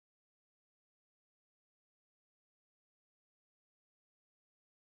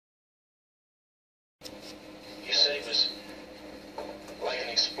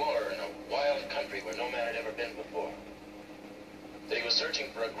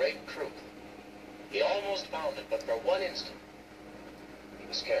great truth. He almost found it, but for one instant, he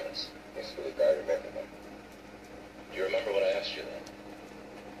was careless. Yes, Philip, I remember that. Do you remember what I asked you then?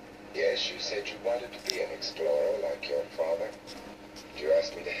 Yes, you said you wanted to be an explorer like your father. You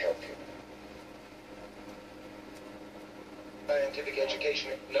asked me to help you. Scientific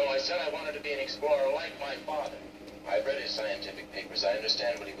education? No, I said I wanted to be an explorer like my father. I've read his scientific papers. I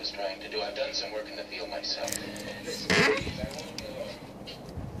understand what he was trying to do. I've done some work in the field myself. Listen, please, I won't be alone.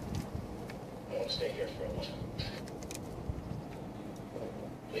 I want to stay here for a while.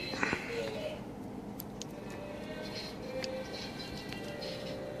 Please leave me alone.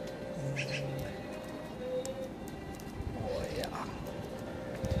 Oh, yeah.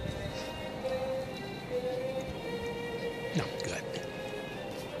 Not good.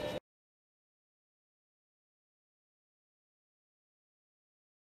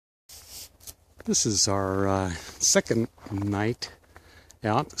 This is our second night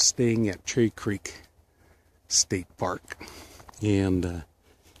out staying at Cherry Creek State Park. And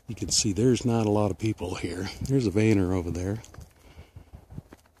you can see there's not a lot of people here. There's a Vayner over there.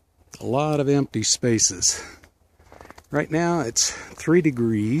 A lot of empty spaces. Right now it's 3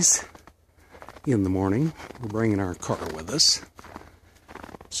 degrees in the morning. We're bringing our car with us.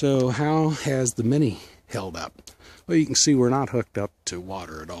 So how has the Mini held up? Well, you can see we're not hooked up to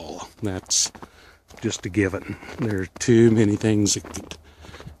water at all. That's just a given. There are too many things that could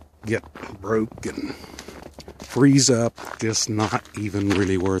get broke and freeze up. Just not even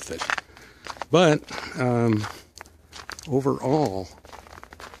really worth it. But overall,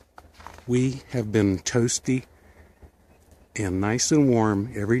 we have been toasty and nice and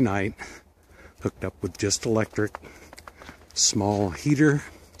warm every night, hooked up with just electric, small heater,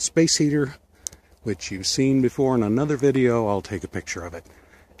 space heater, which you've seen before in another video. I'll take a picture of it.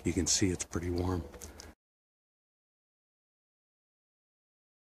 You can see it's pretty warm.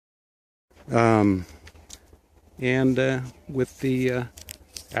 With the,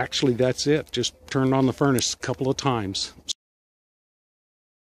 actually that's it. Just turned on the furnace a couple of times.